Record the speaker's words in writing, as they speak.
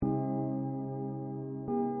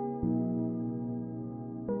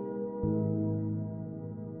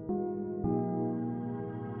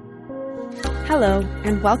Hello,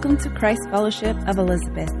 and welcome to Christ Fellowship of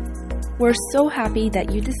Elizabeth. We're so happy that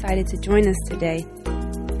you decided to join us today.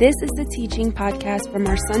 This is the teaching podcast from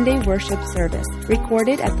our Sunday worship service,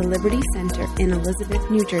 recorded at the Liberty Center in Elizabeth,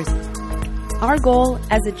 New Jersey. Our goal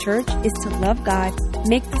as a church is to love God,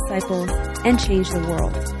 make disciples, and change the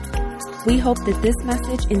world. We hope that this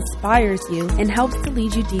message inspires you and helps to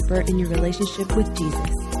lead you deeper in your relationship with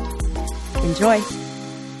Jesus. Enjoy!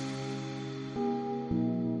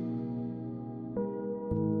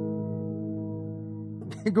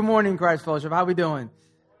 Good morning, Christ Fellowship. How we doing?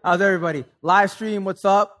 How's everybody? Live stream, what's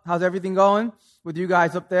up? How's everything going with you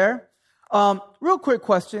guys up there? Real quick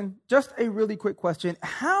question, just a really quick question.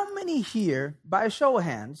 How many here, by a show of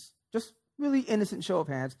hands, just really innocent show of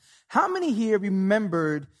hands, how many here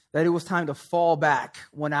remembered that it was time to fall back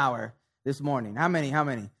 1 hour this morning? How many?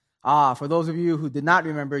 For those of you who did not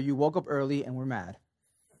remember, you woke up early and were mad.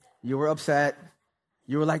 You were upset.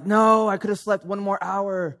 You were like, no, I could have slept 1 more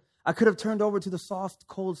hour. I could have turned over to the soft,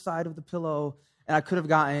 cold side of the pillow, and I could have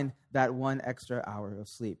gotten that 1 extra hour of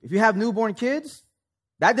sleep. If you have newborn kids,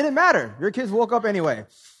 that didn't matter. Your kids woke up anyway.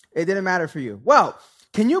 It didn't matter for you. Well,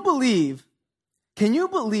 can you believe,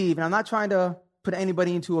 and I'm not trying to put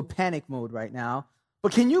anybody into a panic mode right now,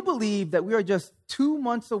 but can you believe that we are just 2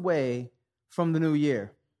 months away from the new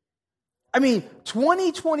year? I mean,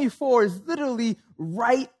 2024 is literally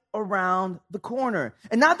right around the corner.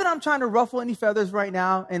 And not that I'm trying to ruffle any feathers right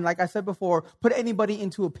now, and like I said before, put anybody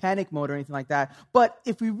into a panic mode or anything like that, but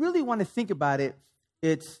if we really want to think about it,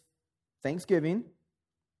 it's Thanksgiving,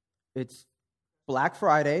 it's Black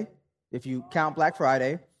Friday, if you count Black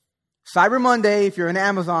Friday, Cyber Monday, if you're an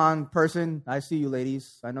Amazon person, I see you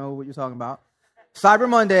ladies, I know what you're talking about, Cyber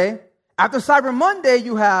Monday. After Cyber Monday,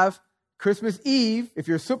 you have Christmas Eve, if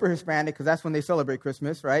you're super Hispanic, because that's when they celebrate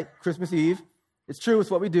Christmas, right? Christmas Eve. It's true,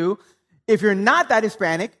 it's what we do. If you're not that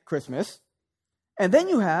Hispanic, Christmas. And then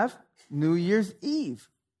you have New Year's Eve.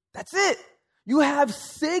 That's it. You have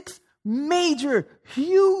 6 major,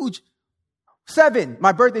 huge, 7.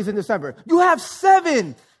 My birthday's in December. You have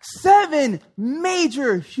 7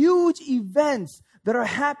 major, huge events that are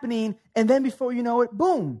happening. And then before you know it,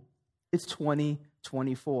 boom, it's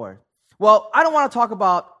 2024. Well, I don't want to talk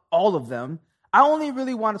about all of them. I only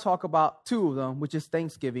really want to talk about 2 of them, which is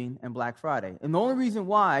Thanksgiving and Black Friday. And the only reason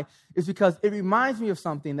why is because it reminds me of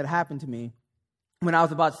something that happened to me when I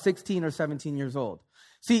was about 16 or 17 years old.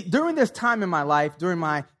 See, during this time in my life, during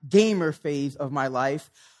my gamer phase of my life,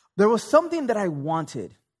 there was something that I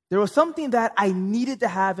wanted. There was something that I needed to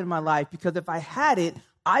have in my life because if I had it,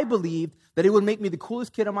 I believed that it would make me the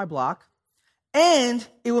coolest kid on my block and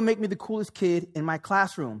it would make me the coolest kid in my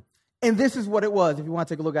classroom. And this is what it was, if you want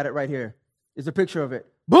to take a look at it right here. Is a picture of it.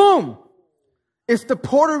 Boom! It's the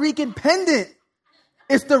Puerto Rican pendant.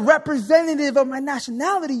 It's the representative of my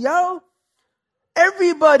nationality, yo.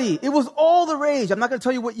 Everybody. It was all the rage. I'm not going to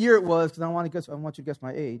tell you what year it was because I want you to guess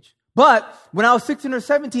my age. But when I was 16 or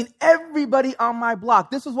 17, everybody on my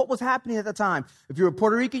block, this is what was happening at the time. If you were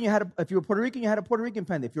Puerto Rican, you had a Puerto Rican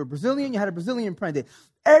pendant. If you were Brazilian, you had a Brazilian pendant.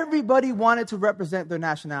 Everybody wanted to represent their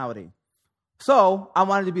nationality. So I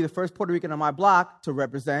wanted to be the first Puerto Rican on my block to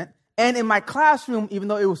represent. And in my classroom, even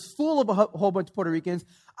though it was full of a whole bunch of Puerto Ricans,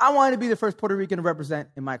 I wanted to be the first Puerto Rican to represent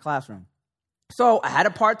in my classroom. So I had a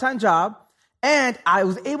part-time job, and I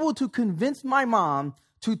was able to convince my mom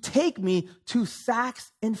to take me to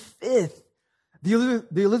Saks and Fifth, the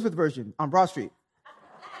Elizabeth version on Broad Street,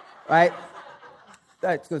 right?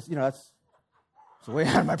 That's because, that's way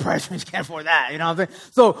out of my price range. Can't afford that, you know what I'm saying?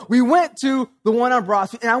 So we went to the one on Broad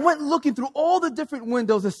Street, and I went looking through all the different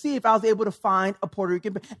windows to see if I was able to find a Puerto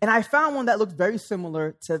Rican. And I found one that looked very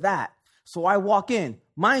similar to that. So I walk in.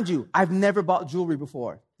 Mind you, I've never bought jewelry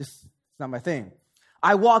before. This is not my thing.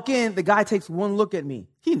 I walk in. The guy takes one look at me.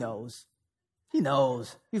 He knows.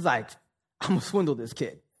 He's like, I'm going to swindle this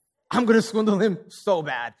kid. I'm going to swindle him so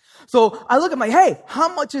bad. So I look at him like, hey,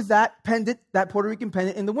 how much is that pendant, that Puerto Rican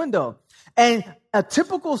pendant in the window? And a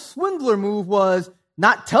typical swindler move was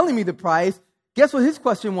not telling me the price. Guess what his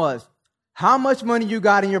question was? How much money you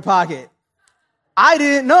got in your pocket? I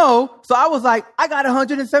didn't know. So I was like, I got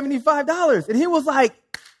 $175. And he was like,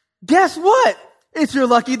 guess what? It's your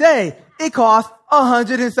lucky day. It costs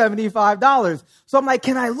 $175. So I'm like,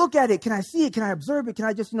 can I look at it? Can I see it? Can I observe it? Can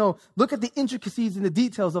I just, look at the intricacies and the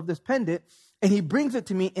details of this pendant? And he brings it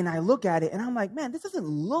to me and I look at it and I'm like, man, this doesn't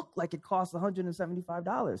look like it costs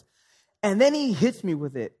 $175. And then he hits me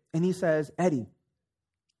with it and he says, Eddie,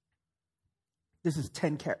 this is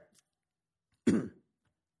 10 carats.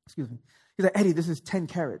 Excuse me. He's like, Eddie, this is 10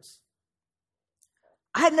 carats.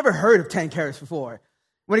 I had never heard of 10 carats before.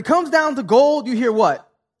 When it comes down to gold, you hear what?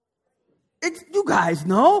 it's, you guys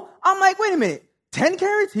know. I'm like, wait a minute, 10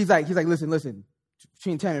 carats? He's like, listen,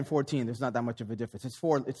 between 10 and 14, there's not that much of a difference. It's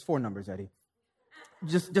four numbers, Eddie.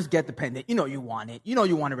 Just get the pendant. You know you want it. You know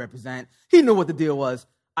you want to represent. He knew what the deal was.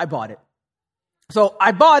 I bought it. So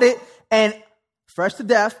I bought it, and fresh to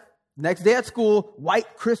death, next day at school,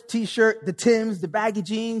 white crisp t-shirt, the Timbs, the baggy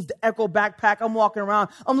jeans, the Echo backpack. I'm walking around.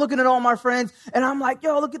 I'm looking at all my friends, and I'm like,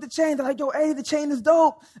 yo, look at the chain. They're like, yo, Eddie, the chain is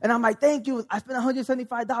dope. And I'm like, thank you. I spent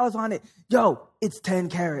 $175 on it. Yo, it's 10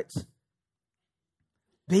 carats.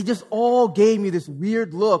 They just all gave me this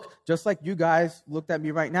weird look, just like you guys looked at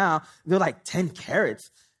me right now. They're like, 10 carats.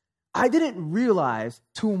 I didn't realize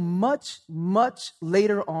too much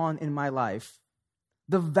later on in my life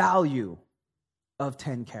the value of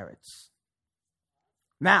 10 carats.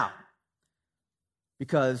 Now,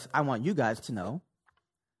 because I want you guys to know,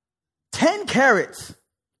 10 carats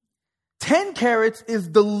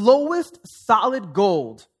is the lowest solid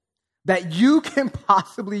gold that you can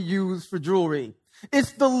possibly use for jewelry.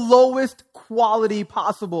 It's the lowest quality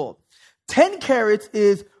possible. 10 carats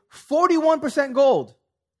is 41% gold.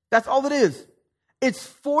 That's all it is. It's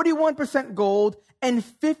 41% gold and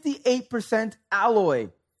 58% alloy.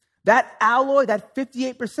 That alloy, that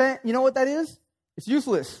 58%, you know what that is? It's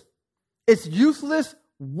useless. It's useless,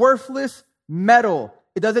 worthless metal.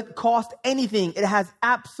 It doesn't cost anything. It has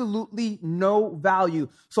absolutely no value.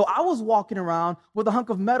 So I was walking around with a hunk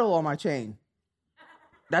of metal on my chain.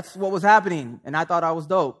 That's what was happening, and I thought I was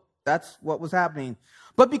dope. That's what was happening.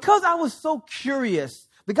 But because I was so curious,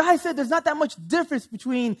 the guy said there's not that much difference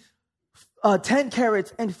between 10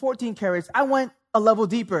 carats and 14 carats. I went a level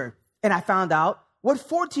deeper, and I found out what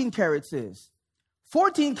 14 carats is.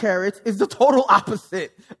 14 carats is the total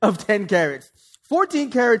opposite of 10 carats.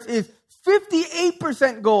 14 carats is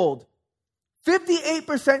 58% gold.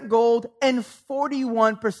 58% gold and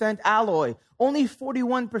 41% alloy. Only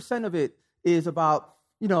 41% of it is about,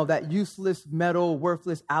 that useless metal,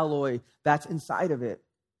 worthless alloy that's inside of it.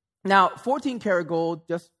 Now, 14 karat gold,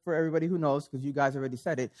 just for everybody who knows, because you guys already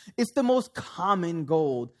said it, it's the most common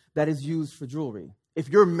gold that is used for jewelry. If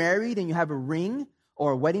you're married and you have a ring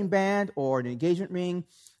or a wedding band or an engagement ring,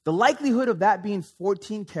 the likelihood of that being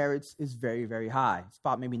 14 carats is very, very high. It's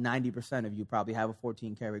about maybe 90% of you probably have a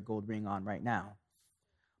 14 karat gold ring on right now.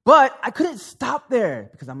 But I couldn't stop there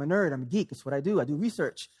because I'm a nerd, I'm a geek. It's what I do. I do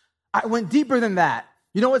research. I went deeper than that.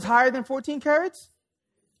 You know what's higher than 14 carats?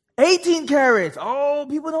 18 carats. Oh,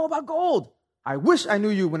 people know about gold. I wish I knew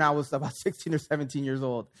you when I was about 16 or 17 years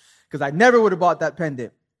old, because I never would have bought that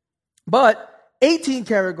pendant. But 18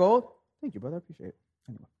 karat gold, thank you, brother, I appreciate it.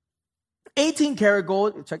 Anyway, 18 karat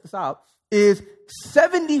gold, check this out, is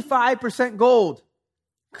 75% gold.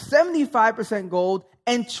 75% gold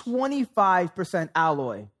and 25%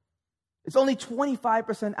 alloy. It's only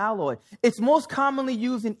 25% alloy. It's most commonly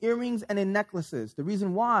used in earrings and in necklaces. The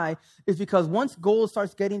reason why is because once gold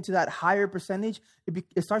starts getting to that higher percentage,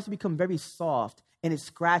 it starts to become very soft, and it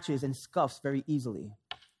scratches and scuffs very easily.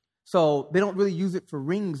 So they don't really use it for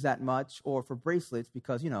rings that much or for bracelets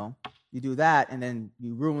because, you do that and then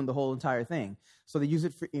you ruin the whole entire thing. So they use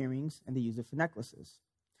it for earrings and they use it for necklaces.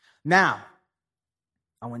 Now,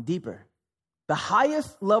 I went deeper. The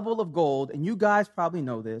highest level of gold, and you guys probably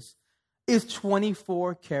know this, is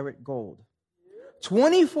 24 karat gold.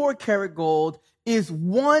 24 karat gold is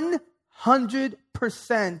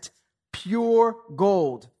 100% pure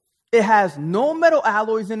gold. It has no metal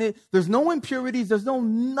alloys in it. There's no impurities. There's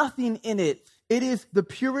nothing in it. It is the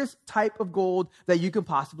purest type of gold that you can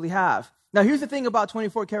possibly have. Now, here's the thing about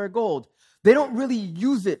 24 karat gold. They don't really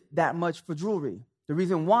use it that much for jewelry. The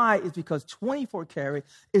reason why is because 24 karat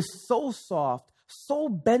is so soft, so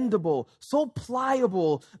bendable, so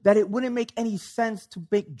pliable that it wouldn't make any sense to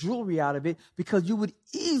make jewelry out of it because you would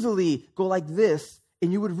easily go like this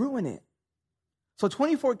and you would ruin it. So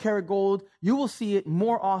 24 karat gold, you will see it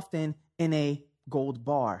more often in a gold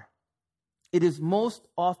bar. It is most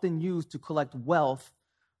often used to collect wealth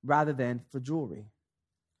rather than for jewelry.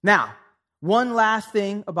 Now, one last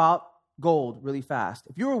thing about gold really fast.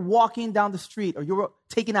 If you were walking down the street or you were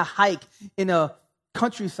taking a hike in a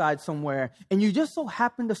countryside somewhere, and you just so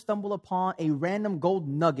happen to stumble upon a random gold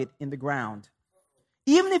nugget in the ground.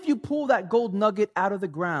 Even if you pull that gold nugget out of the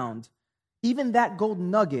ground, even that gold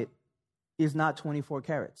nugget is not 24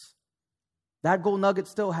 carats. That gold nugget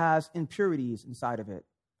still has impurities inside of it.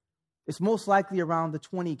 It's most likely around the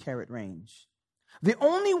 20 karat range. The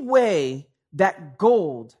only way that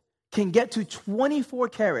gold can get to 24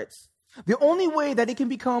 carats, the only way that it can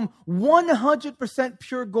become 100%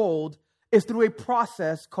 pure gold is through a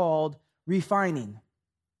process called refining.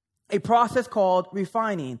 A process called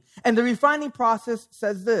refining. And the refining process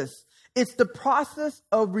says this: It's the process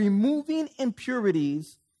of removing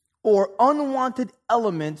impurities or unwanted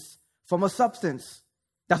elements from a substance.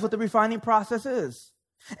 That's what the refining process is.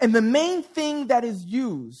 And the main thing that is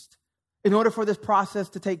used in order for this process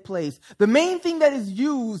to take place, the main thing that is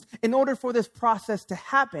used in order for this process to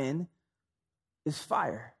happen is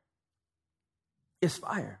fire. It's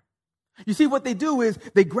fire. You see, what they do is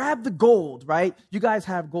they grab the gold, right? You guys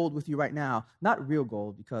have gold with you right now. Not real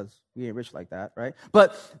gold, because we ain't rich like that, right?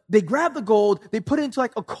 But they grab the gold, they put it into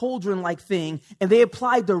like a cauldron-like thing, and they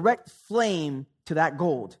apply direct flame to that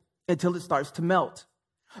gold until it starts to melt.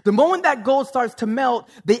 The moment that gold starts to melt,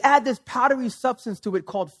 they add this powdery substance to it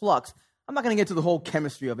called flux. I'm not going to get into the whole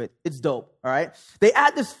chemistry of it. It's dope, all right? They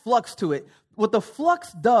add this flux to it. What the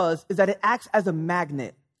flux does is that it acts as a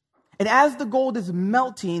magnet. And as the gold is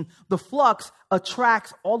melting, the flux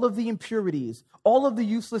attracts all of the impurities, all of the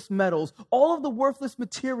useless metals, all of the worthless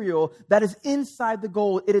material that is inside the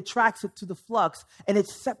gold. It attracts it to the flux and it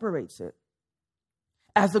separates it.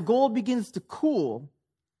 As the gold begins to cool,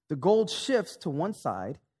 the gold shifts to one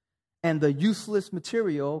side and the useless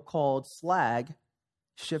material called slag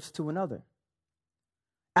shifts to another.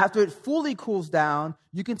 After it fully cools down,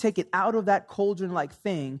 you can take it out of that cauldron-like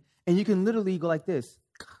thing and you can literally go like this.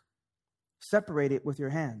 Separate it with your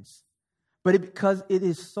hands. But because it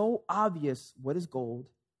is so obvious what is gold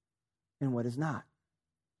and what is not.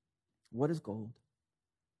 What is gold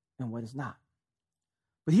and what is not.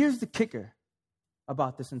 But here's the kicker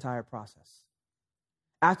about this entire process.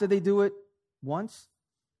 After they do it once,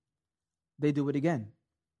 they do it again.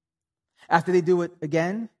 After they do it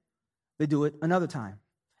again, they do it another time.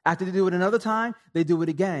 After they do it another time, they do it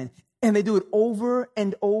again. And they do it over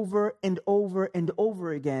and over and over and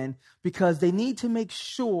over again because they need to make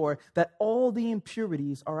sure that all the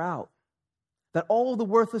impurities are out, that all the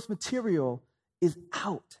worthless material is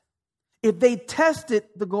out. If they tested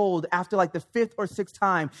the gold after like the fifth or sixth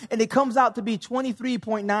time and it comes out to be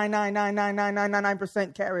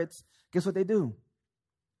 23.9999999% carats, guess what they do?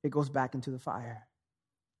 It goes back into the fire.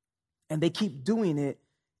 And they keep doing it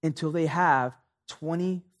until they have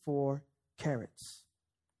 24 carats.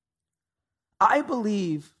 I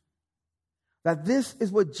believe that this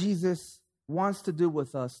is what Jesus wants to do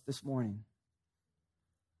with us this morning.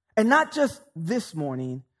 And not just this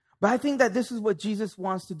morning, but I think that this is what Jesus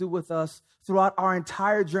wants to do with us throughout our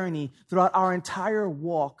entire journey, throughout our entire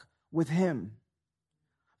walk with him.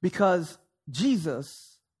 Because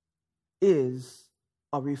Jesus is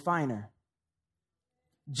a refiner.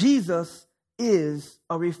 Jesus is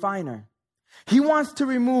a refiner. He wants to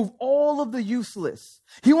remove all of the useless.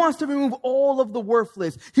 He wants to remove all of the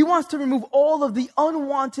worthless. He wants to remove all of the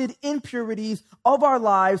unwanted impurities of our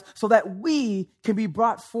lives so that we can be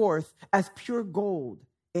brought forth as pure gold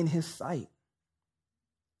in his sight.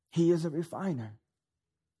 He is a refiner.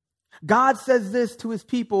 God says this to his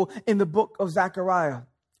people in the book of Zechariah.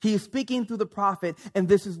 He is speaking through the prophet, and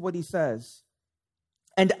this is what he says.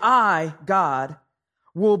 And I, God,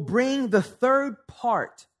 will bring the third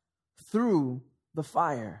part through the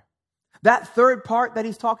fire. That third part that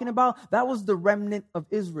he's talking about, that was the remnant of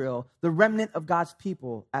Israel, the remnant of God's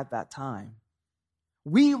people at that time.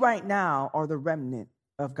 We right now are the remnant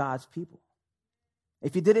of God's people.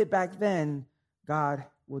 If he did it back then, God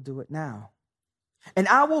will do it now. And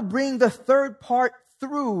I will bring the third part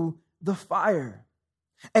through the fire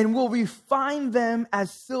and will refine them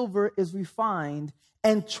as silver is refined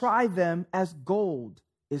and try them as gold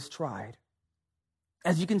is tried.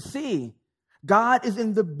 As you can see, God is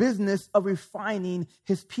in the business of refining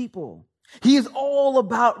his people. He is all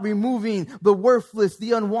about removing the worthless,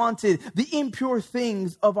 the unwanted, the impure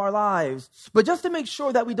things of our lives. But just to make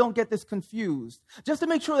sure that we don't get this confused, just to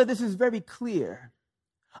make sure that this is very clear,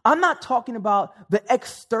 I'm not talking about the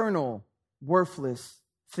external worthless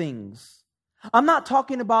things. I'm not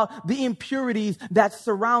talking about the impurities that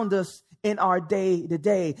surround us in our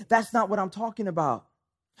day-to-day. That's not what I'm talking about.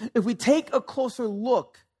 If we take a closer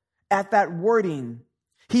look at that wording,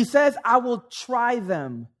 he says, I will try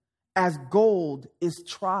them as gold is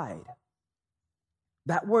tried.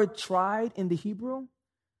 That word tried in the Hebrew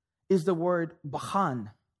is the word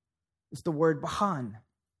bahan. It's the word bahan.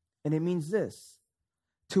 And it means this: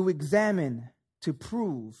 to examine, to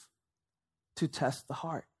prove, to test the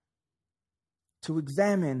heart. To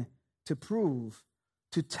examine, to prove,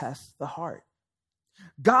 to test the heart.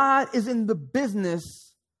 God is in the business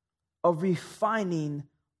of refining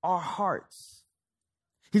our hearts.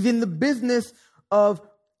 He's in the business of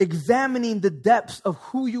examining the depths of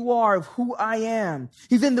who you are, of who I am.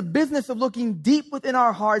 He's in the business of looking deep within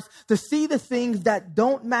our hearts to see the things that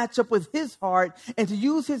don't match up with his heart and to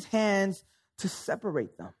use his hands to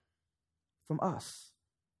separate them from us.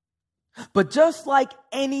 But just like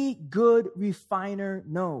any good refiner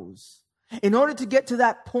knows, in order to get to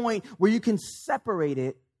that point where you can separate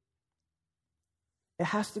it, it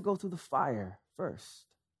has to go through the fire first.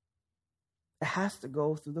 It has to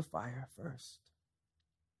go through the fire first.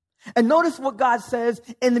 And notice what God says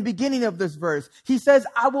in the beginning of this verse. He says,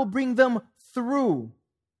 I will bring them through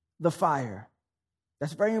the fire.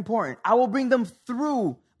 That's very important. I will bring them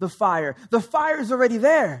through the fire. The fire is already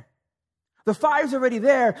there. The fire is already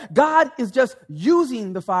there. God is just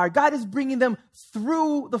using the fire. God is bringing them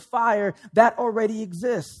through the fire that already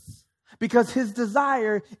exists. Because his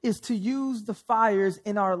desire is to use the fires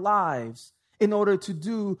in our lives in order to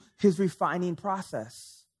do his refining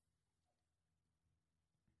process.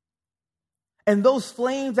 And those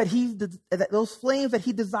flames that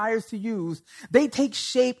he desires to use, they take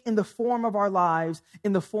shape in the form of our lives,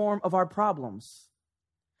 in the form of our problems.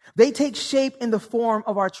 They take shape in the form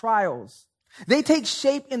of our trials. They take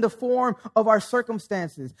shape in the form of our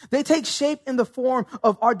circumstances. They take shape in the form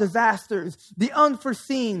of our disasters, the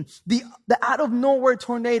unforeseen, the out of nowhere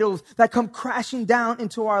tornadoes that come crashing down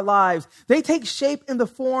into our lives. They take shape in the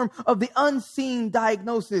form of the unseen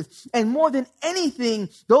diagnosis. And more than anything,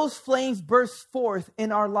 those flames burst forth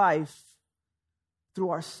in our life through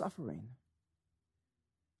our suffering.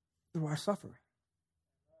 Through our suffering.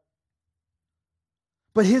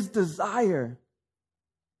 But his desire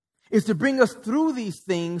is to bring us through these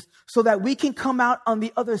things so that we can come out on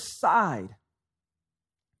the other side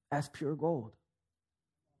as pure gold.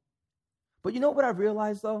 But you know what I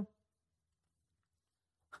realized, though?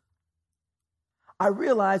 I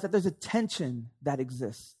realized that there's a tension that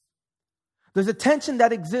exists. There's a tension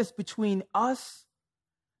that exists between us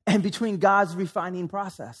and between God's refining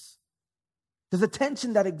process. There's a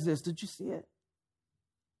tension that exists. Did you see it?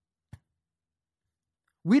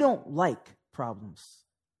 We don't like problems.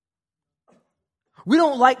 We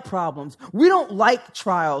don't like problems. We don't like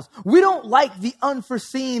trials. We don't like the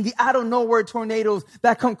unforeseen, the out of nowhere tornadoes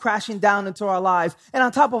that come crashing down into our lives. And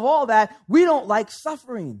on top of all that, we don't like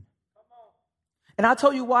suffering. And I'll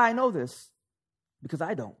tell you why I know this. Because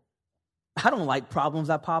I don't. I don't like problems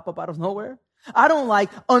that pop up out of nowhere. I don't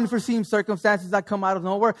like unforeseen circumstances that come out of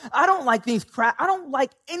nowhere. I don't like things I don't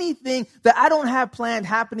like anything that I don't have planned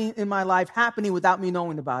happening in my life happening without me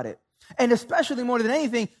knowing about it. And especially more than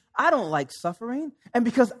anything, I don't like suffering. And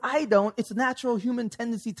because I don't, it's a natural human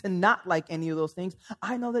tendency to not like any of those things.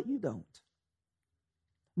 I know that you don't.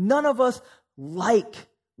 None of us like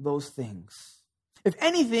those things. If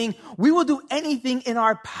anything, we will do anything in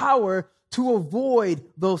our power to avoid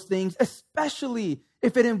those things, especially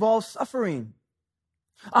if it involves suffering.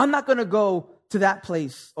 I'm not going to go to that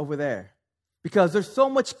place over there because there's so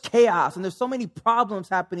much chaos and there's so many problems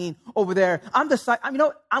happening over there. I'm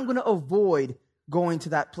going to avoid going to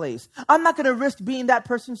that place. I'm not going to risk being that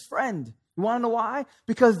person's friend. You want to know why?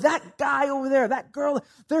 Because that guy over there, that girl,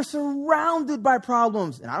 they're surrounded by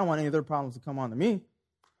problems. And I don't want any of their problems to come on to me.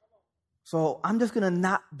 So I'm just going to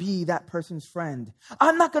not be that person's friend.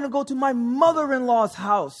 I'm not going to go to my mother-in-law's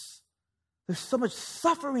house. There's so much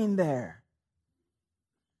suffering there.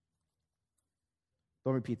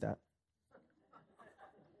 Don't repeat that.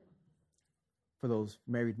 For those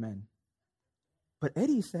married men. But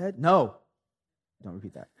Eddie said, no. Don't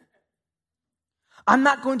repeat that. I'm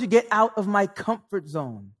not going to get out of my comfort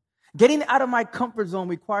zone. Getting out of my comfort zone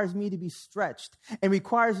requires me to be stretched and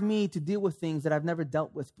requires me to deal with things that I've never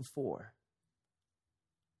dealt with before.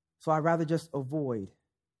 So I'd rather just avoid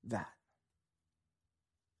that.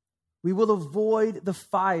 We will avoid the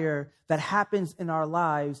fire that happens in our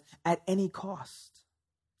lives at any cost.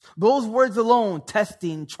 Those words alone,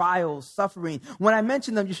 testing, trials, suffering, when I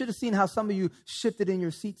mentioned them, you should have seen how some of you shifted in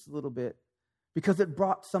your seats a little bit. Because it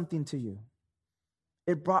brought something to you.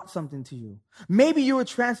 It brought something to you. Maybe you were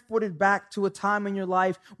transported back to a time in your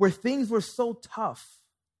life where things were so tough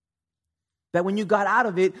that when you got out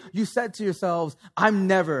of it, you said to yourselves, I'm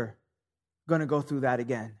never going to go through that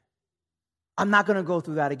again. I'm not going to go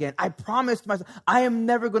through that again. I promised myself, I am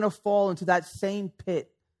never going to fall into that same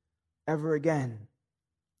pit ever again.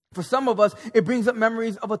 For some of us, it brings up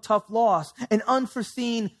memories of a tough loss, an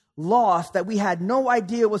unforeseen loss that we had no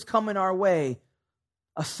idea was coming our way.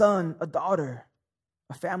 A son, a daughter,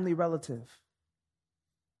 a family relative.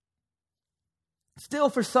 Still,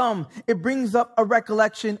 for some, it brings up a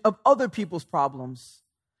recollection of other people's problems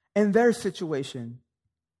and their situation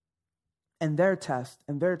and their test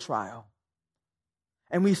and their trial.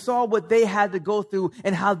 And we saw what they had to go through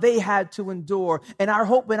and how they had to endure. And our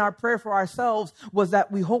hope and our prayer for ourselves was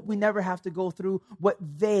that we hope we never have to go through what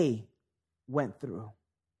they went through.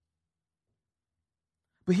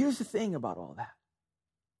 But here's the thing about all that.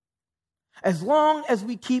 as long as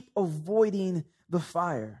we keep avoiding the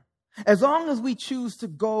fire, as long as we choose to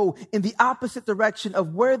go in the opposite direction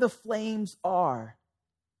of where the flames are,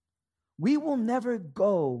 we will never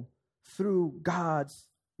go through God's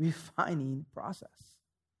refining process.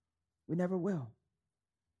 We never will.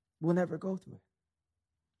 We'll never go through it.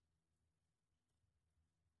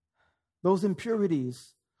 Those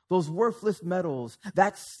impurities, those worthless metals,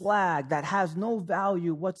 that slag that has no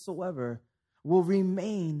value whatsoever will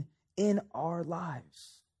remain in our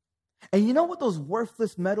lives. And you know what those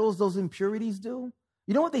worthless metals, those impurities do?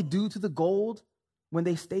 You know what they do to the gold when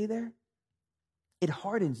they stay there? It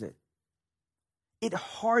hardens it. It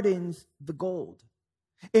hardens the gold.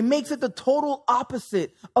 It makes it the total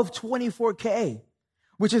opposite of 24K,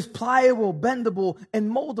 which is pliable, bendable,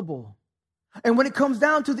 and moldable. And when it comes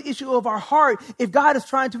down to the issue of our heart, if God is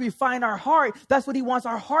trying to refine our heart, that's what he wants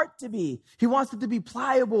our heart to be. He wants it to be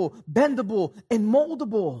pliable, bendable, and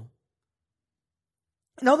moldable.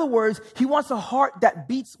 In other words, he wants a heart that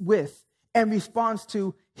beats with and responds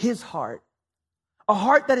to his heart. A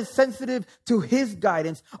heart that is sensitive to his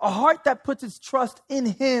guidance. A heart that puts its trust in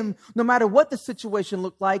him no matter what the situation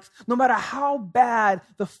looks like, no matter how bad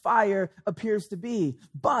the fire appears to be.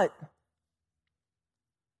 But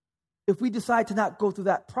if we decide to not go through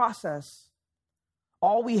that process,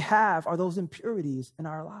 all we have are those impurities in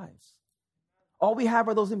our lives. All we have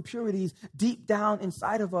are those impurities deep down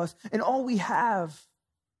inside of us. And all we have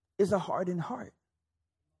is a hardened heart.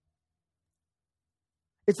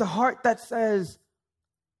 It's a heart that says,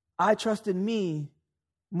 I trust in me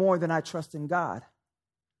more than I trust in God.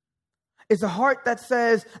 It's a heart that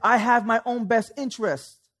says, I have my own best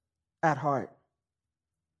interest at heart.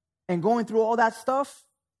 And going through all that stuff,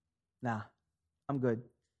 nah, I'm good.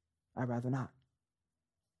 I'd rather not.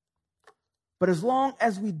 But as long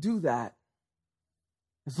as we do that,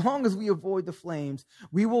 as long as we avoid the flames,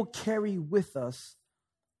 we will carry with us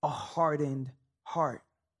a hardened heart.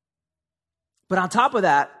 But on top of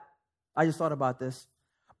that, I just thought about this.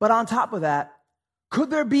 But on top of that, could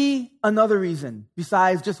there be another reason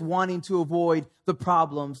besides just wanting to avoid the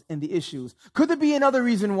problems and the issues? Could there be another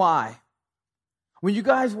reason why? When you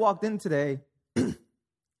guys walked in today,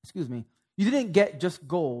 excuse me, you didn't get just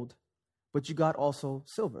gold, but you got also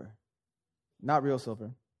silver. Not real silver.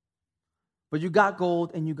 But you got gold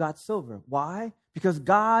and you got silver. Why? Because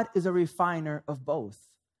God is a refiner of both.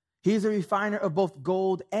 He's a refiner of both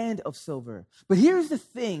gold and of silver. But here's the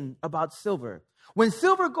thing about silver. When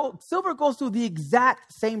silver goes through the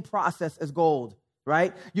exact same process as gold,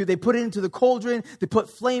 right? They put it into the cauldron, they put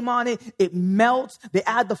flame on it, it melts, they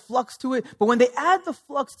add the flux to it. But when they add the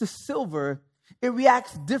flux to silver, it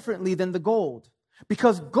reacts differently than the gold.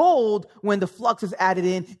 Because gold, when the flux is added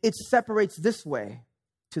in, it separates this way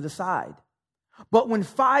to the side. But when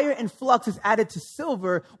fire and flux is added to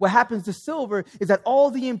silver, what happens to silver is that all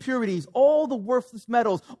the impurities, all the worthless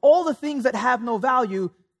metals, all the things that have no value,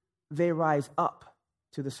 they rise up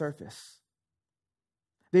to the surface.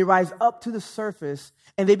 They rise up to the surface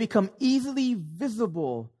and they become easily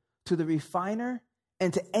visible to the refiner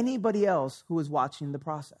and to anybody else who is watching the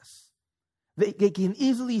process. They can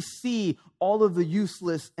easily see all of the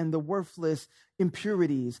useless and the worthless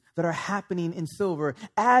impurities that are happening in silver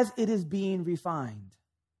as it is being refined.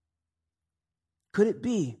 Could it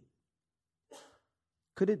be?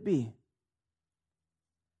 Could it be?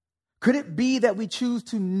 Could it be that we choose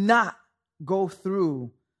to not go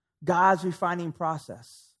through God's refining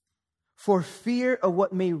process for fear of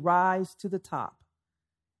what may rise to the top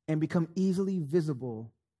and become easily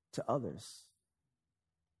visible to others?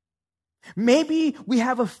 Maybe we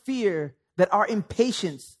have a fear that our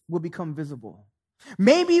impatience will become visible.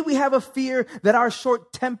 Maybe we have a fear that our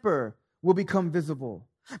short temper will become visible.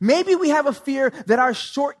 Maybe we have a fear that our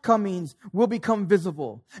shortcomings will become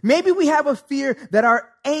visible. Maybe we have a fear that our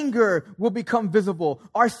anger will become visible.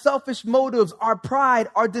 Our selfish motives, our pride,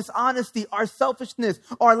 our dishonesty, our selfishness,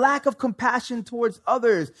 our lack of compassion towards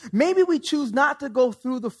others. Maybe we choose not to go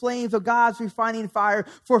through the flames of God's refining fire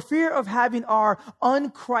for fear of having our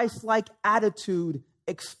un-Christ-like attitude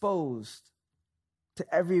exposed to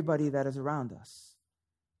everybody that is around us.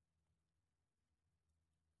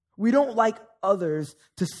 We don't like others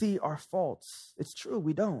to see our faults. It's true,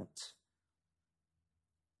 we don't.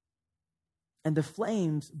 And the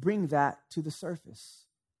flames bring that to the surface.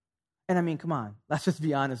 And I mean, come on, let's just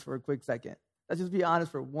be honest for a quick second. Let's just be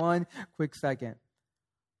honest for one quick second.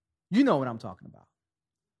 You know what I'm talking about.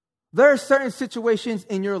 There are certain situations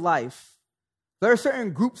in your life. There are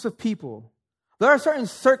certain groups of people. There are certain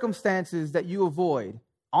circumstances that you avoid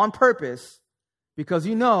on purpose because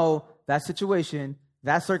you know that situation,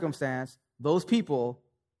 that circumstance, those people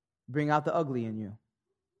bring out the ugly in you.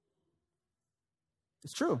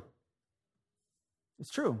 It's true. It's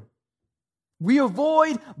true. We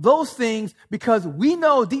avoid those things because we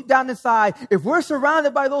know deep down inside, if we're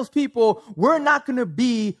surrounded by those people, we're not going to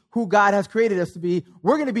be who God has created us to be.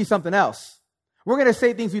 We're going to be something else. We're going to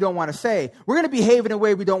say things we don't want to say. We're going to behave in a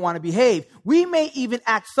way we don't want to behave. We may even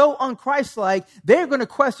act so un-Christ-like, they're going to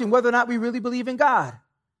question whether or not we really believe in God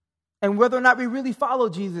and whether or not we really follow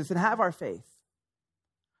Jesus and have our faith.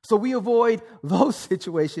 So we avoid those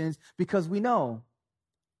situations because we know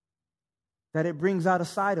that it brings out a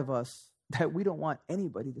side of us that we don't want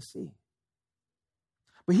anybody to see.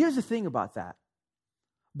 But here's the thing about that.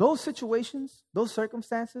 Those situations, those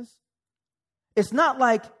circumstances, it's not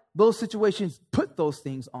like those situations put those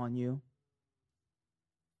things on you.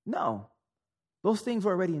 No, those things are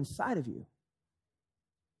already inside of you.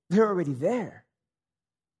 They're already there.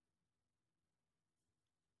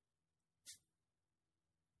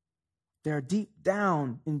 They're deep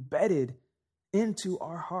down embedded into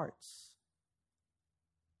our hearts.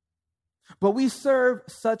 But we serve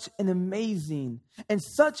such an amazing and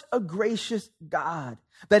such a gracious God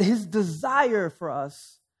that his desire for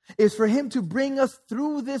us is for him to bring us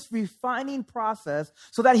through this refining process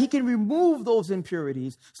so that he can remove those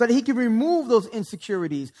impurities, so that he can remove those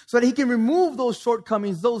insecurities, so that he can remove those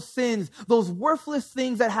shortcomings, those sins, those worthless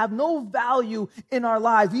things that have no value in our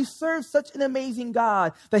lives. We serve such an amazing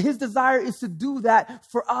God that his desire is to do that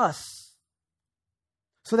for us,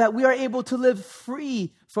 so that we are able to live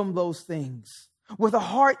free from those things with a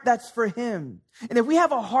heart that's for him. And if we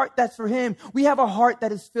have a heart that's for him, we have a heart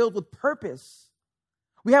that is filled with purpose.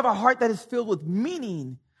 We have a heart that is filled with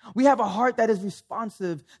meaning. We have a heart that is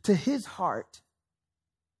responsive to his heart.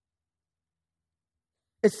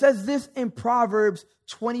 It says this in Proverbs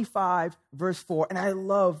 25, verse 4, and I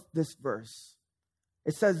love this verse.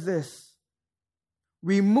 It says this: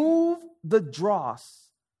 remove the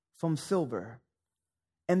dross from silver,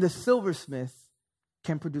 and the silversmith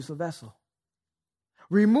can produce a vessel.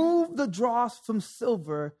 Remove the dross from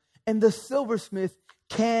silver, and the silversmith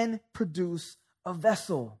can produce a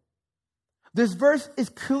vessel. This verse is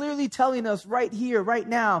clearly telling us right here, right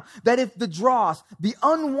now, that if the dross, the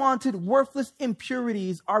unwanted, worthless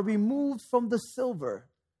impurities are removed from the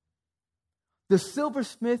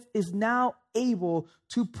silversmith is now able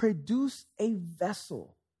to produce a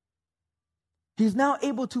vessel. He's now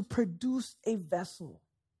able to produce a vessel.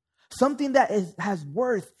 Something that has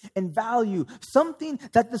worth and value. Something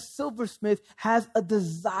that the silversmith has a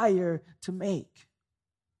desire to make.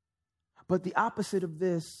 But the opposite of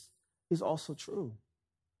this is also true.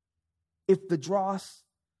 If the dross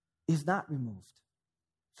is not removed,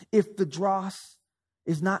 if the dross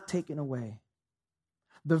is not taken away,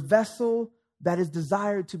 the vessel that is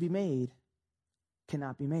desired to be made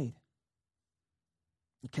cannot be made.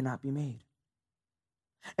 It cannot be made.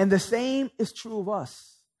 And the same is true of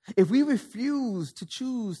us. If we refuse to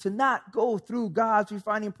choose to not go through God's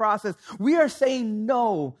refining process, we are saying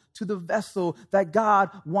no to the vessel that God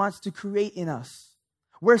wants to create in us.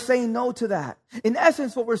 We're saying no to that. In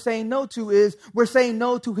essence, what we're saying no to is we're saying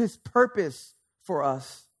no to his purpose for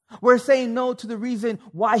us. We're saying no to the reason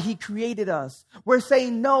why he created us. We're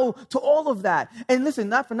saying no to all of that. And listen,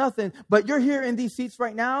 not for nothing, but you're here in these seats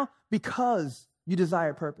right now because you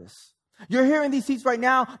desire purpose. You're here in these seats right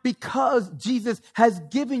now because Jesus has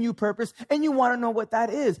given you purpose and you want to know what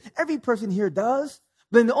that is. Every person here does.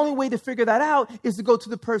 Then the only way to figure that out is to go to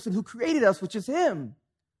the person who created us, which is him.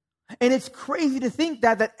 And it's crazy to think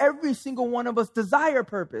that every single one of us desire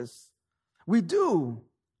purpose. We do.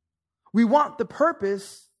 We want the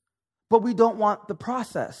purpose, but we don't want the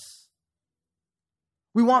process.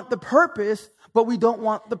 We want the purpose, but we don't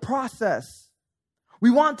want the process. We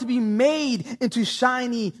want to be made into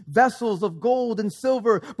shiny vessels of gold and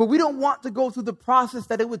silver, but we don't want to go through the process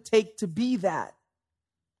that it would take to be that.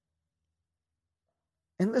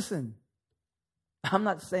 And listen, I'm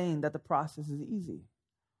not saying that the process is easy.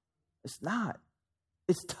 It's not.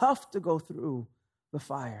 It's tough to go through the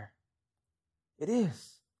fire. It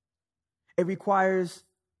is. It requires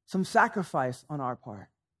some sacrifice on our part.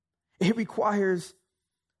 It requires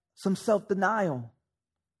some self-denial.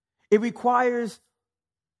 It requires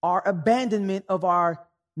our abandonment of our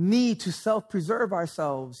need to self-preserve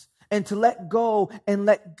ourselves and to let go and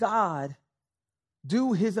let God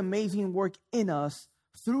do his amazing work in us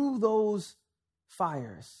through those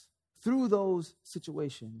fires, through those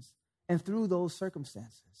situations, and through those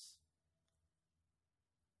circumstances.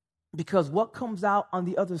 Because what comes out on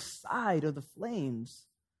the other side of the flames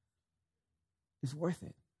is worth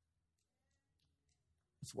it.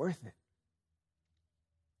 It's worth it.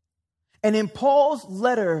 And in Paul's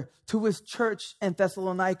letter to his church in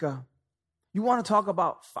Thessalonica, you want to talk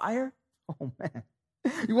about fire? Oh, man.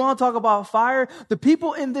 You want to talk about fire? The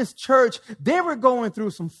people in this church, they were going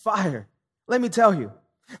through some fire. Let me tell you,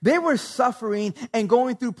 they were suffering and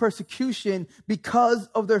going through persecution because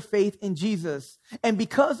of their faith in Jesus and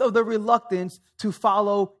because of their reluctance to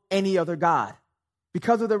follow any other God.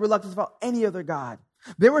 Because of their reluctance to follow any other God.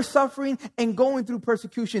 They were suffering and going through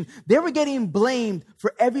persecution. They were getting blamed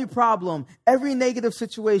for every problem, every negative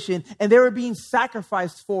situation, and they were being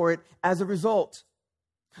sacrificed for it as a result.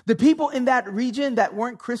 The people in that region that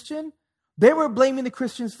weren't Christian, they were blaming the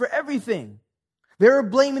Christians for everything. They were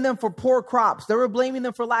blaming them for poor crops. They were blaming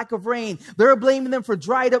them for lack of rain. They were blaming them for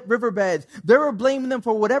dried up riverbeds. They were blaming them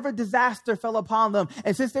for whatever disaster fell upon them.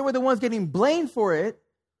 And since they were the ones getting blamed for it,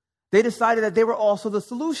 they decided that they were also the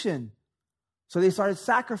solution. So they started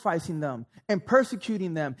sacrificing them and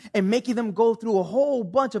persecuting them and making them go through a whole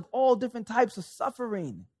bunch of all different types of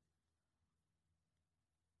suffering.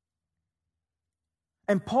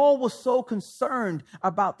 And Paul was so concerned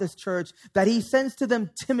about this church that he sends to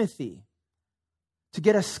them Timothy to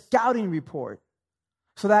get a scouting report.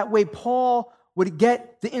 So that way Paul would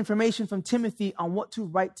get the information from Timothy on what to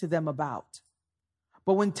write to them about.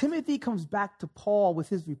 But when Timothy comes back to Paul with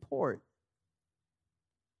his report,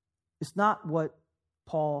 it's not what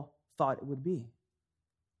Paul thought it would be.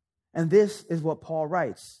 And this is what Paul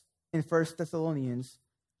writes in 1 Thessalonians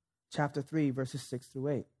chapter 3, verses 6 through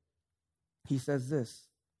 8. He says this,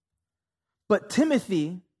 "But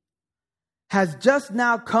Timothy has just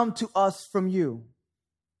now come to us from you."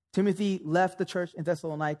 Timothy left the church in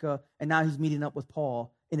Thessalonica, and now he's meeting up with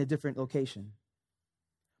Paul in a different location.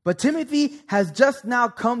 "But Timothy has just now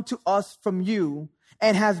come to us from you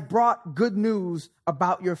and has brought good news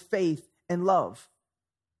about your faith and love.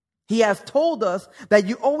 He has told us that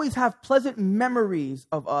you always have pleasant memories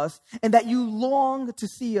of us and that you long to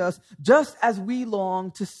see us just as we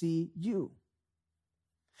long to see you.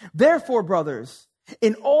 Therefore, brothers,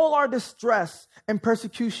 in all our distress and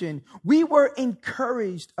persecution, we were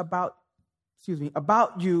encouraged about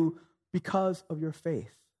you because of your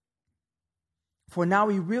faith. For now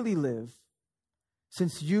we really live,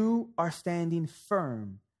 since you are standing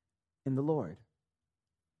firm in the Lord."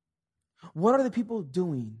 What are the people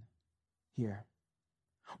doing here?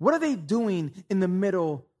 What are they doing in the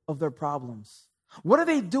middle of their problems? What are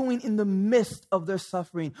they doing in the midst of their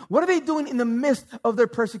suffering? What are they doing in the midst of their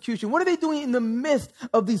persecution? What are they doing in the midst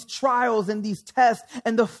of these trials and these tests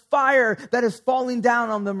and the fire that is falling down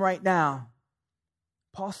on them right now?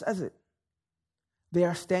 Paul says it. They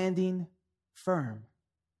are standing firm.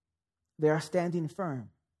 They are standing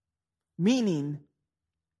firm, meaning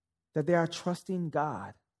that they are trusting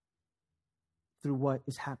God through what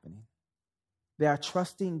is happening. They are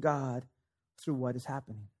trusting God through what is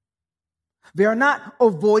happening. They are not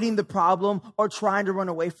avoiding the problem or trying to run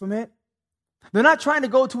away from it. They're not trying to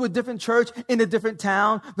go to a different church in a different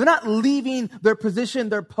town. They're not leaving their position,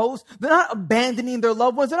 their post. They're not abandoning their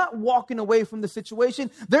loved ones. They're not walking away from the situation.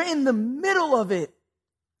 They're in the middle of it,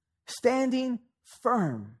 standing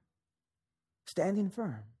firm. Standing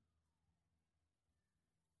firm.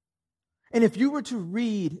 And if you were to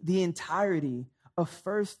read the entirety of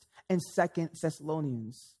 1st and 2nd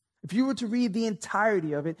Thessalonians, if you were to read the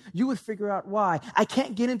entirety of it, you would figure out why. I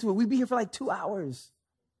can't get into it. We'd be here for like 2 hours.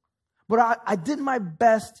 But I did my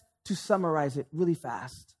best to summarize it really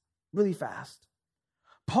fast. Really fast.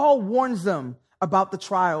 Paul warns them about the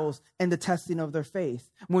trials and the testing of their faith.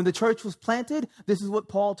 When the church was planted, this is what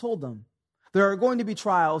Paul told them. There are going to be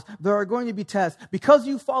trials. There are going to be tests. Because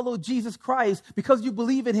you follow Jesus Christ, because you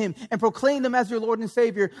believe in him and proclaim him as your Lord and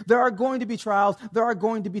Savior, there are going to be trials. There are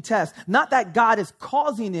going to be tests. Not that God is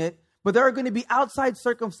causing it, but there are going to be outside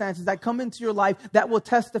circumstances that come into your life that will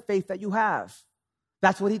test the faith that you have.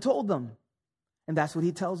 That's what he told them. And that's what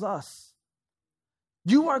he tells us.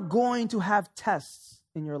 You are going to have tests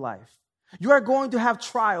in your life. You are going to have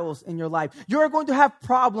trials in your life. You are going to have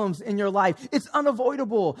problems in your life. It's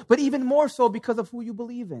unavoidable, but even more so because of who you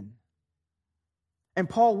believe in. And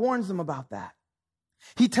Paul warns them about that.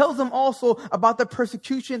 He tells them also about the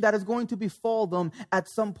persecution that is going to befall them at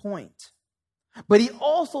some point. But he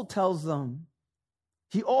also tells them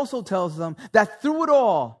that through it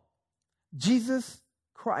all, Jesus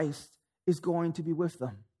Christ is going to be with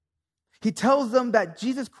them. He tells them that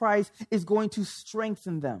Jesus Christ is going to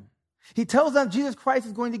strengthen them. He tells them Jesus Christ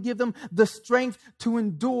is going to give them the strength to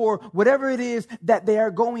endure whatever it is that they are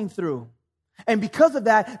going through. And because of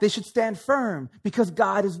that, they should stand firm because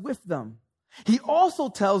God is with them. He also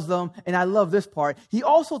tells them, and I love this part, he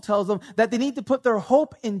also tells them that they need to put their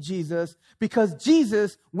hope in Jesus because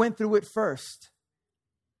Jesus went through it first.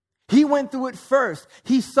 He went through it first.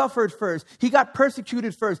 He suffered first. He got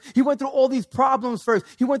persecuted first. He went through all these problems first.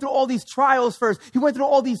 He went through all these trials first. He went through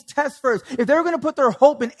all these tests first. If they were going to put their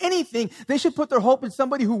hope in anything, they should put their hope in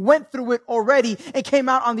somebody who went through it already and came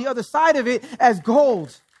out on the other side of it as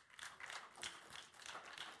gold.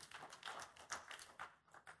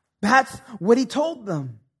 That's what he told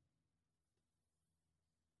them.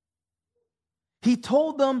 He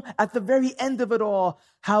told them at the very end of it all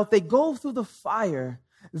how if they go through the fire,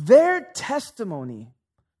 their testimony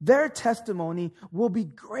will be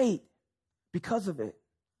great because of it.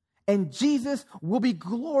 And Jesus will be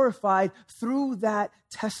glorified through that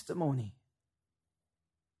testimony.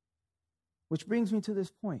 Which brings me to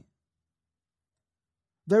this point.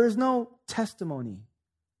 There is no testimony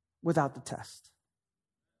without the test.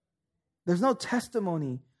 There's no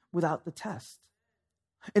testimony without the test.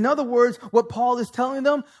 In other words, what Paul is telling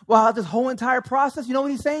them while this whole entire process, you know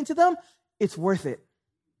what he's saying to them? It's worth it.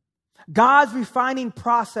 God's refining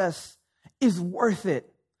process is worth it.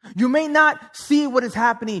 You may not see what is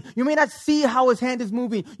happening. You may not see how his hand is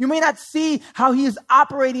moving. You may not see how he is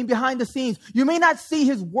operating behind the scenes. You may not see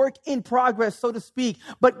his work in progress, so to speak.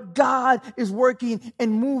 But God is working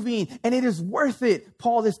and moving, and it is worth it,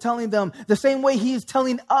 Paul is telling them, the same way he is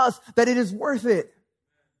telling us that it is worth it.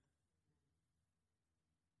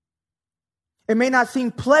 It may not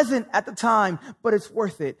seem pleasant at the time, but it's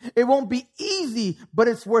worth it. It won't be easy, but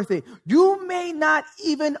it's worth it. You may not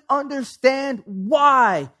even understand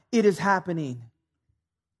why it is happening,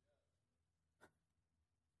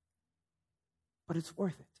 but it's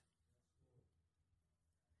worth it.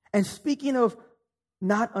 And speaking of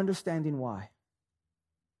not understanding why,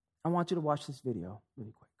 I want you to watch this video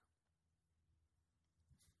really quick.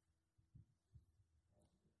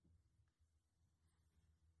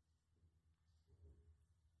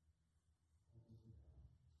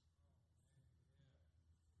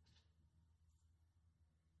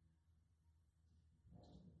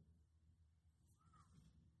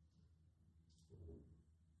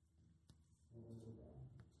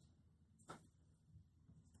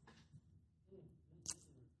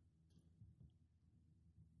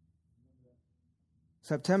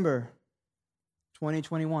 September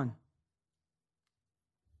 2021.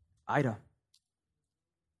 Ida.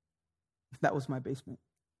 That was my basement.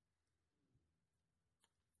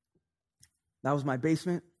 That was my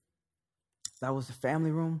basement. That was the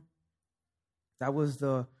family room. That was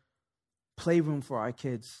the playroom for our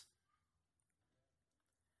kids.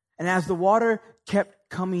 And as the water kept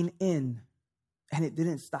coming in, and it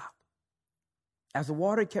didn't stop. As the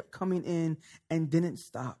water kept coming in and didn't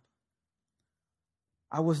stop,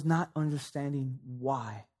 I was not understanding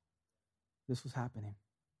why this was happening.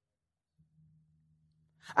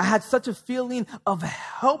 I had such a feeling of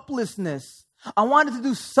helplessness. I wanted to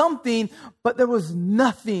do something, but there was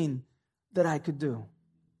nothing that I could do.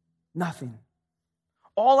 Nothing.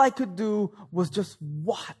 All I could do was just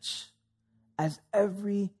watch as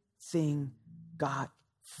everything got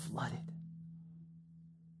flooded.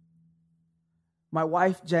 My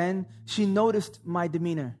wife, Jen, she noticed my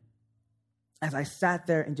demeanor as I sat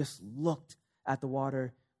there and just looked at the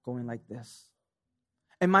water going like this.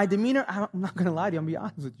 And my demeanor, I'm not going to lie to you, I'm going to be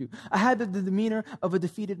honest with you. I had the demeanor of a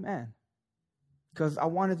defeated man because I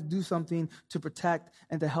wanted to do something to protect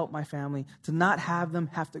and to help my family, to not have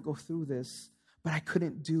them have to go through this, but I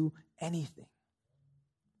couldn't do anything.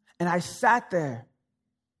 And I sat there.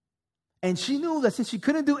 And she knew that since she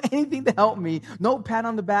couldn't do anything to help me, no pat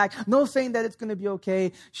on the back, no saying that it's going to be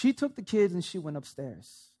okay, she took the kids and she went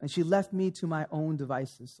upstairs. And she left me to my own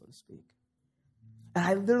devices, so to speak. And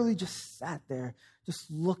I literally just sat there, just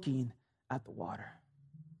looking at the water.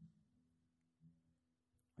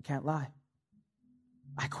 I can't lie.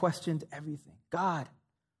 I questioned everything. God,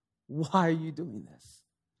 why are you doing this?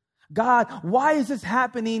 God, why is this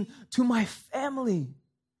happening to my family?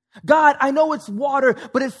 God, I know it's water,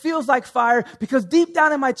 but it feels like fire because deep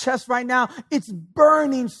down in my chest right now, it's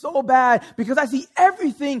burning so bad because I see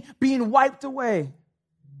everything being wiped away.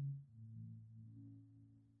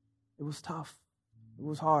 It was tough. It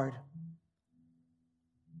was hard.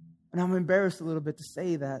 And I'm embarrassed a little bit to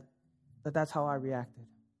say that that's how I reacted.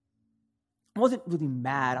 I wasn't really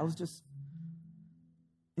mad. I was just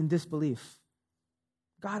in disbelief.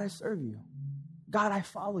 God, I serve you. God, I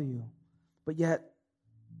follow you. But yet,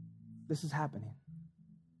 this is happening.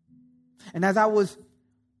 And as I was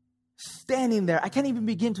standing there, I can't even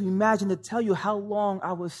begin to imagine to tell you how long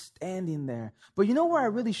I was standing there. But you know where I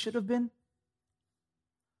really should have been?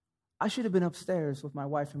 I should have been upstairs with my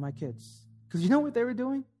wife and my kids. Because you know what they were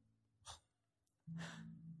doing?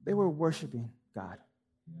 They were worshiping God.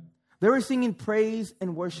 They were singing praise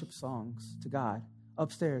and worship songs to God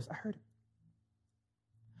upstairs. I heard it.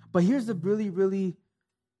 But here's the really, really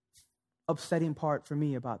upsetting part for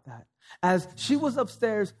me about that. As she was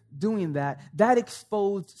upstairs doing that, that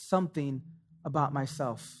exposed something about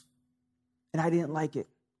myself. And I didn't like it.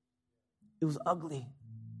 It was ugly.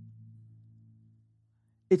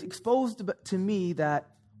 It exposed to me that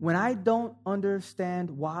when I don't understand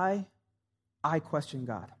why, I question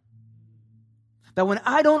God. That when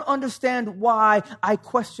I don't understand why, I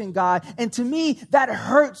question God. And to me, that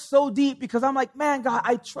hurts so deep because I'm like, man, God,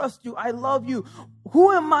 I trust you. I love you.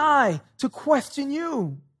 Who am I to question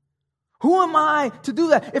you? Who am I to do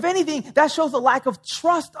that? If anything, that shows a lack of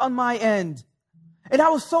trust on my end. And I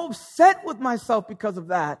was so upset with myself because of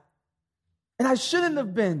that. And I shouldn't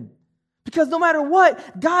have been. Because no matter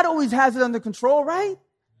what, God always has it under control, right?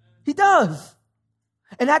 He does.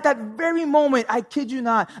 And at that very moment, I kid you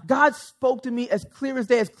not, God spoke to me as clear as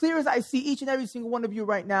day, as clear as I see each and every single one of you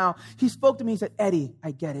right now. He spoke to me, he said, Eddie,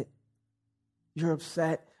 I get it. You're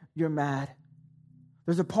upset. You're mad.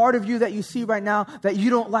 There's a part of you that you see right now that you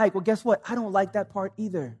don't like. Well, guess what? I don't like that part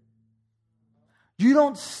either. You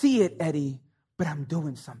don't see it, Eddie, but I'm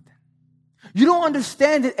doing something. You don't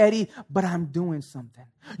understand it, Eddie, but I'm doing something.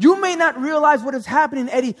 You may not realize what is happening,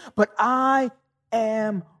 Eddie, but I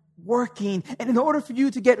am working. And in order for you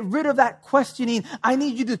to get rid of that questioning, I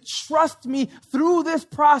need you to trust me through this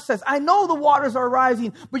process. I know the waters are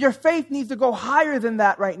rising, but your faith needs to go higher than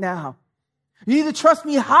that right now. You need to trust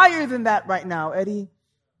me higher than that right now, Eddie.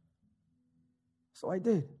 So I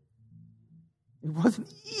did. It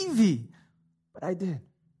wasn't easy, but I did.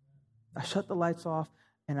 I shut the lights off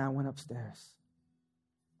and I went upstairs.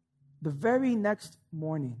 The very next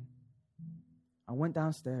morning, I went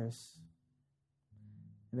downstairs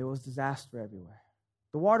and there was disaster everywhere.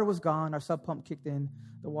 The water was gone. Our sub pump kicked in.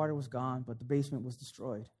 The water was gone, but the basement was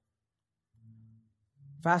destroyed.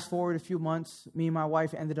 Fast forward a few months, me and my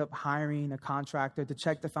wife ended up hiring a contractor to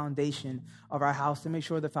check the foundation of our house to make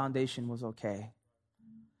sure the foundation was okay.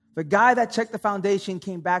 The guy that checked the foundation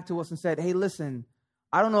came back to us and said, hey, listen,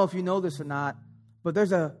 I don't know if you know this or not, but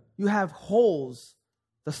you have holes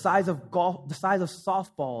the size of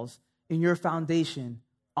softballs in your foundation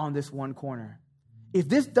on this one corner. If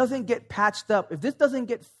this doesn't get patched up, if this doesn't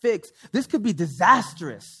get fixed, this could be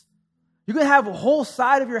disastrous. You're going to have a whole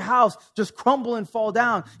side of your house just crumble and fall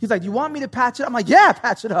down. He's like, you want me to patch it? I'm like, yeah,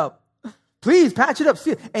 patch it up. Please patch it up.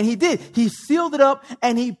 And he did. He sealed it up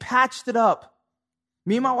and he patched it up.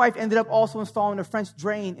 Me and my wife ended up also installing a French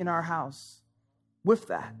drain in our house with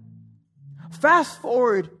that. Fast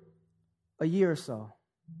forward a year or so.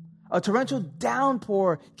 A torrential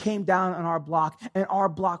downpour came down on our block and our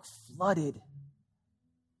block flooded.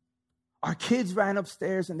 Our kids ran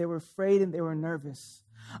upstairs and they were afraid and they were nervous.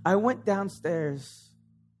 I went downstairs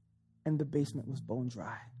and the basement was bone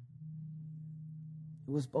dry.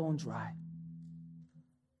 It was bone dry.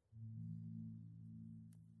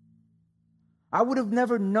 I would have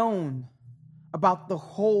never known about the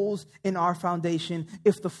holes in our foundation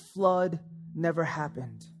if the flood never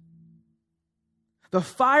happened. The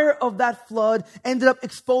fire of that flood ended up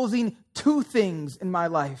exposing two things in my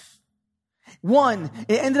life. One,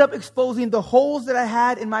 it ended up exposing the holes that I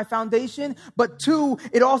had in my foundation, but two,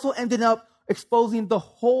 it also ended up exposing the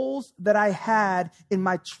holes that I had in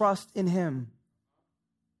my trust in Him.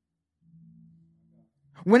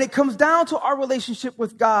 When it comes down to our relationship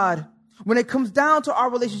with God, we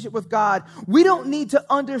don't need to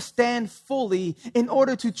understand fully in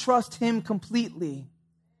order to trust Him completely.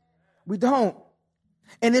 We don't.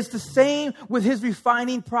 And it's the same with His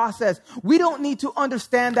refining process. We don't need to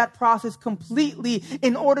understand that process completely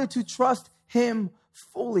in order to trust Him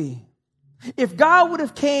fully. If God would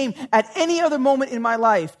have came at any other moment in my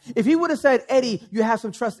life, if He would have said, Eddie, you have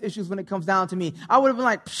some trust issues when it comes down to me, I would have been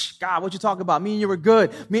like, God, what you talking about? Me and you were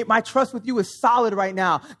good. My trust with you is solid right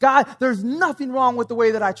now. God, there's nothing wrong with the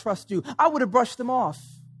way that I trust you. I would have brushed them off.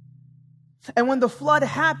 And when the flood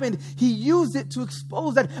happened, He used it to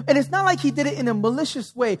expose that. And it's not like He did it in a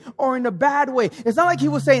malicious way or in a bad way. It's not like He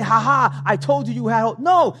was saying, I told you had hope.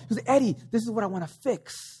 No, He was, Eddie, this is what I want to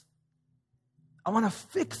fix. I want to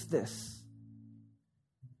fix this.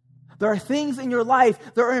 There are things in your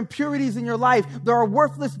life, there are impurities in your life, there are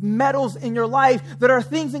worthless metals in your life, there are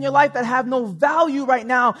things in your life that have no value right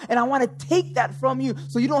now, and I want to take that from you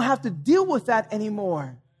so you don't have to deal with that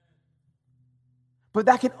anymore. But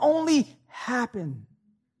that can only happen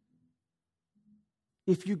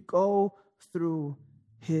if you go through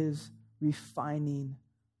His refining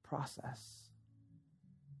process.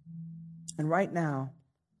 And right now,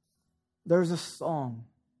 there's a song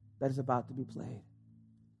that is about to be played.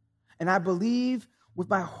 And I believe with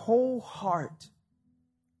my whole heart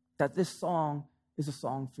that this song is a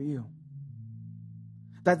song for you.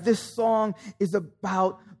 That this song is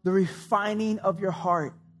about the refining of your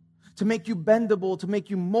heart, to make you bendable, to make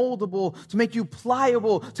you moldable, to make you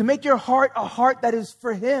pliable, to make your heart a heart that is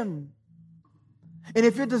for Him. And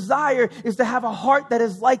if your desire is to have a heart that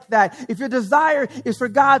is like that, if your desire is for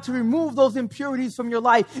God to remove those impurities from your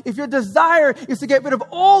life, if your desire is to get rid of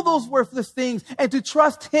all those worthless things and to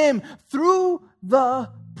trust Him through the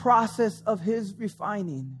process of His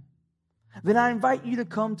refining, then I invite you to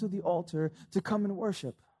come to the altar, to come and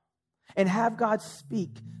worship and have God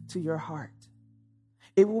speak to your heart.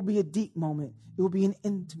 It will be a deep moment. It will be an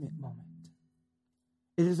intimate moment.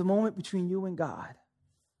 It is a moment between you and God.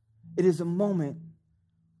 It is a moment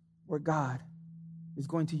where God is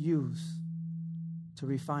going to use to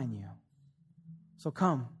refine you. So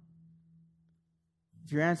come.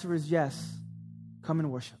 If your answer is yes, come and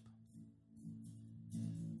worship.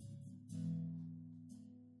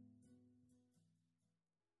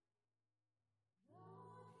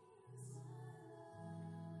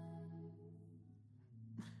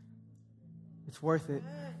 It's worth it.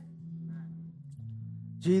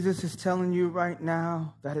 Jesus is telling you right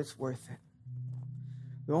now that it's worth it.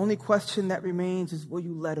 The only question that remains is, will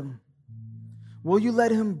you let Him? Will you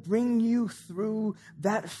let Him bring you through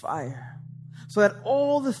that fire so that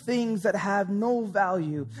all the things that have no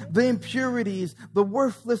value, the impurities, the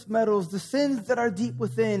worthless metals, the sins that are deep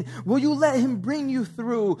within, will you let Him bring you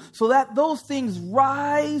through so that those things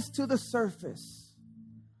rise to the surface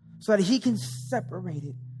so that He can separate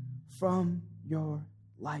it from your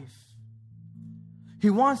life? He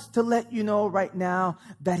wants to let you know right now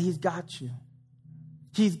that He's got you.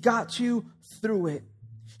 He's got you through it.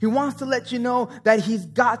 He wants to let you know that He's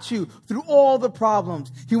got you through all the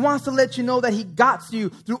problems. He wants to let you know that He got you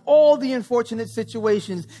through all the unfortunate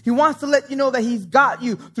situations. He wants to let you know that He's got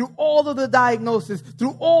you through all of the diagnoses,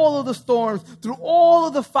 through all of the storms, through all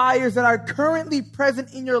of the fires that are currently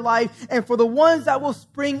present in your life, and for the ones that will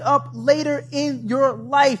spring up later in your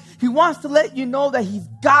life. He wants to let you know that He's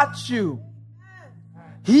got you.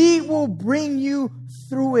 He will bring you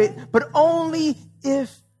through it, but only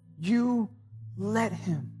if you let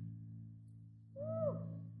Him.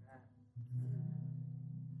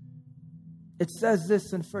 It says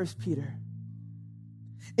this in 1 Peter.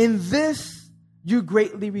 In this you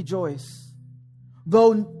greatly rejoice,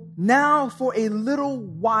 though now for a little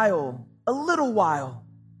while,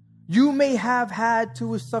 you may have had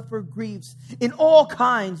to suffer griefs in all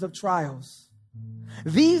kinds of trials.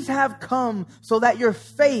 These have come so that your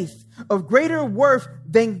faith, of greater worth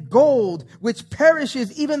than gold, which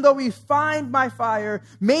perishes even though refined by fire,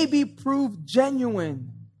 may be proved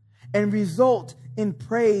genuine and result in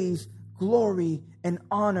praise, glory, and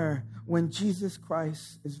honor when Jesus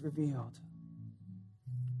Christ is revealed.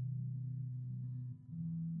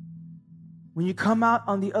 When you come out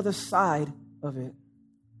on the other side of it,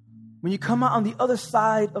 when you come out on the other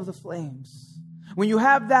side of the flames, when you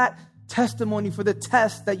have that testimony for the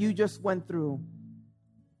test that you just went through,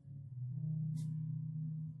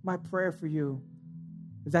 my prayer for you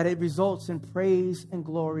is that it results in praise and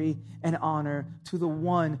glory and honor to the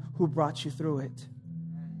one who brought you through it.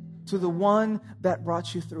 To the one that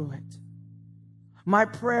brought you through it. My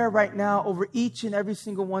prayer right now over each and every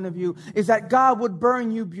single one of you is that God would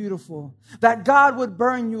burn you beautiful, that God would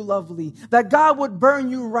burn you lovely, that God would burn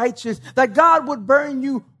you righteous, that God would burn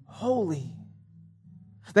you holy,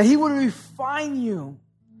 that He would refine you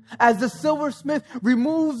as the silversmith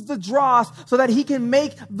removes the dross so that he can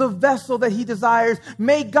make the vessel that he desires.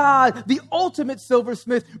 May God, the ultimate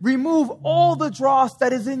silversmith, remove all the dross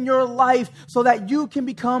that is in your life so that you can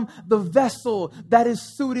become the vessel that is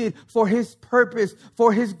suited for His purpose,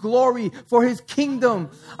 for His glory, for His kingdom.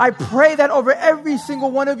 I pray that over every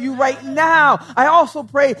single one of you right now. I also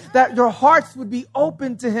pray that your hearts would be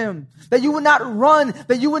open to Him, that you would not run,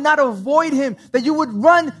 that you would not avoid Him, that you would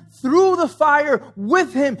run through the fire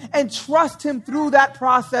with Him and trust Him through that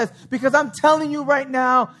process, because I'm telling you right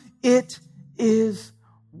now, it is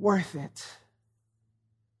worth it.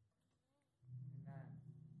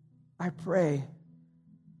 I pray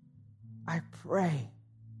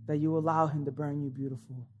that you allow Him to burn you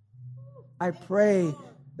beautiful. I pray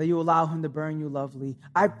that you allow Him to burn you lovely.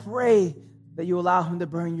 I pray that you allow Him to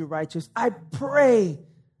burn you righteous. I pray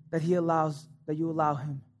that you allow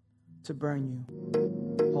Him to burn you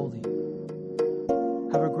holy.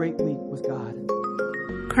 Have a great week with God.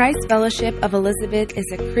 Christ Fellowship of Elizabeth is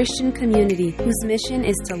a Christian community whose mission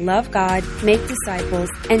is to love God, make disciples,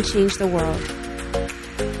 and change the world.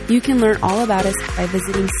 You can learn all about us by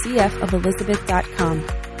visiting cfolizabeth.com.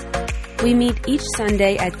 We meet each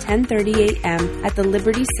Sunday at 10:30 a.m. at the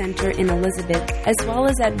Liberty Center in Elizabeth, as well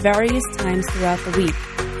as at various times throughout the week.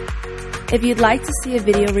 If you'd like to see a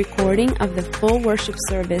video recording of the full worship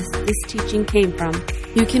service this teaching came from,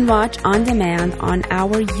 you can watch on demand on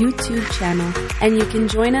our YouTube channel, and you can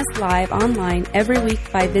join us live online every week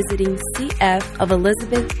by visiting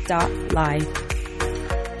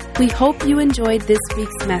cfofelizabeth.live. We hope you enjoyed this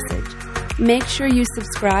week's message. Make sure you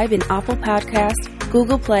subscribe in Apple Podcasts,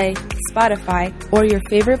 Google Play, Spotify, or your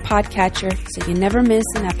favorite podcatcher so you never miss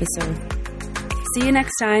an episode. See you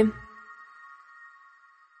next time.